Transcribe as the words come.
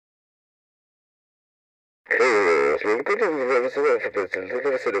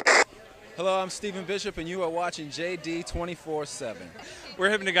Hello, I'm Stephen Bishop, and you are watching JD 24/7. We're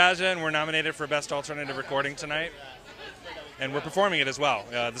Hypnogaja, and we're nominated for Best Alternative Recording tonight. And we're performing it as well.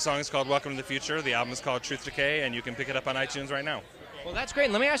 The song is called Welcome to the Future. The album is called Truth Decay, and you can pick it up on iTunes right now. Well, that's great.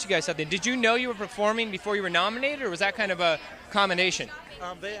 And let me ask you guys something. Did you know you were performing before you were nominated, or was that kind of a combination?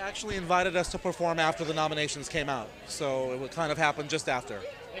 They actually invited us to perform after the nominations came out, so it would kind of happen just after.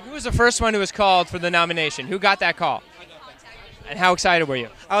 And who was the first one who was called for the nomination? Who got that call? And how excited were you?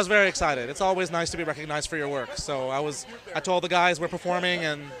 I was very excited. It's always nice to be recognized for your work. So I told the guys we're performing,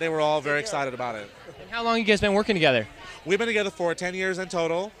 and they were all very excited about it. And how long have you guys been working together? We've been together for 10 years in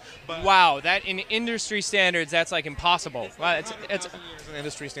total. But Wow, that in industry standards, that's like impossible. Wow, it's in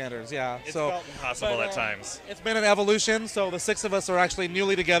industry standards, yeah. It's felt impossible at times. It's been an evolution, so the six of us are actually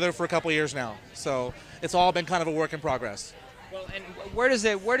newly together for a couple years now. So it's all been kind of a work in progress. well, and where does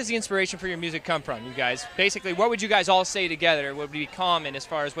the inspiration for your music come from, you guys? Basically, what would you guys all say together would be common as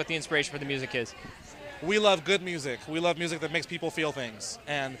far as what the inspiration for the music is? We love good music. We love music that makes people feel things.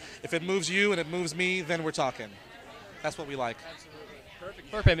 And if it moves you and it moves me, then we're talking. That's what we like.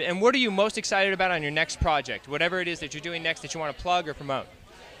 Perfect. And what are you most excited about on your next project? Whatever it is that you're doing next that you want to plug or promote?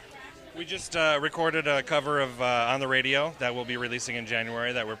 We just recorded a cover of On the Radio that we'll be releasing in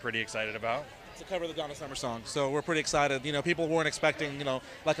January that we're pretty excited about. It's a cover of the Donna Summer song, so we're pretty excited. You know, people weren't expecting,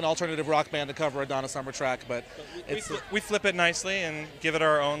 like an alternative rock band to cover a Donna Summer track, but We flip it nicely and give it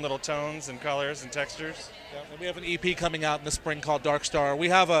our own little tones and colors and textures. Yeah, and we have an EP coming out in the spring called Dark Star. We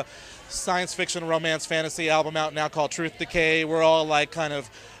have a science fiction, romance, fantasy album out now called Truth Decay. We're all like kind of,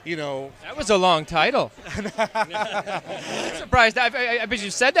 That was a long title. I'm surprised. I bet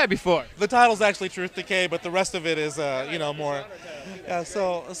you said that before. the title's actually Truth Decay, but the rest of it is, more. Yeah,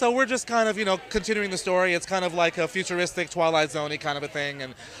 so we're just kind of, continuing the story. It's kind of like a futuristic Twilight Zone-y kind of a thing,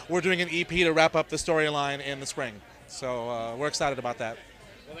 and we're doing an EP to wrap up the storyline in the spring. So we're excited about that.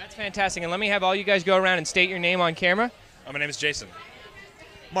 Well, that's fantastic. And let me have all you guys go around and state your name on camera. My name is Jason.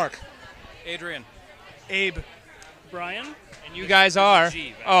 Mark. Adrian. Abe. Brian. And you guys are.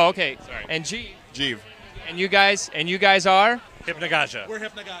 Jeeve. Oh, okay. Sorry. And G. Jeeve. And you guys are. Hypnogaja. We're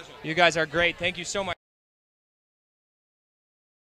Hypnogaja. You guys are great. Thank you so much.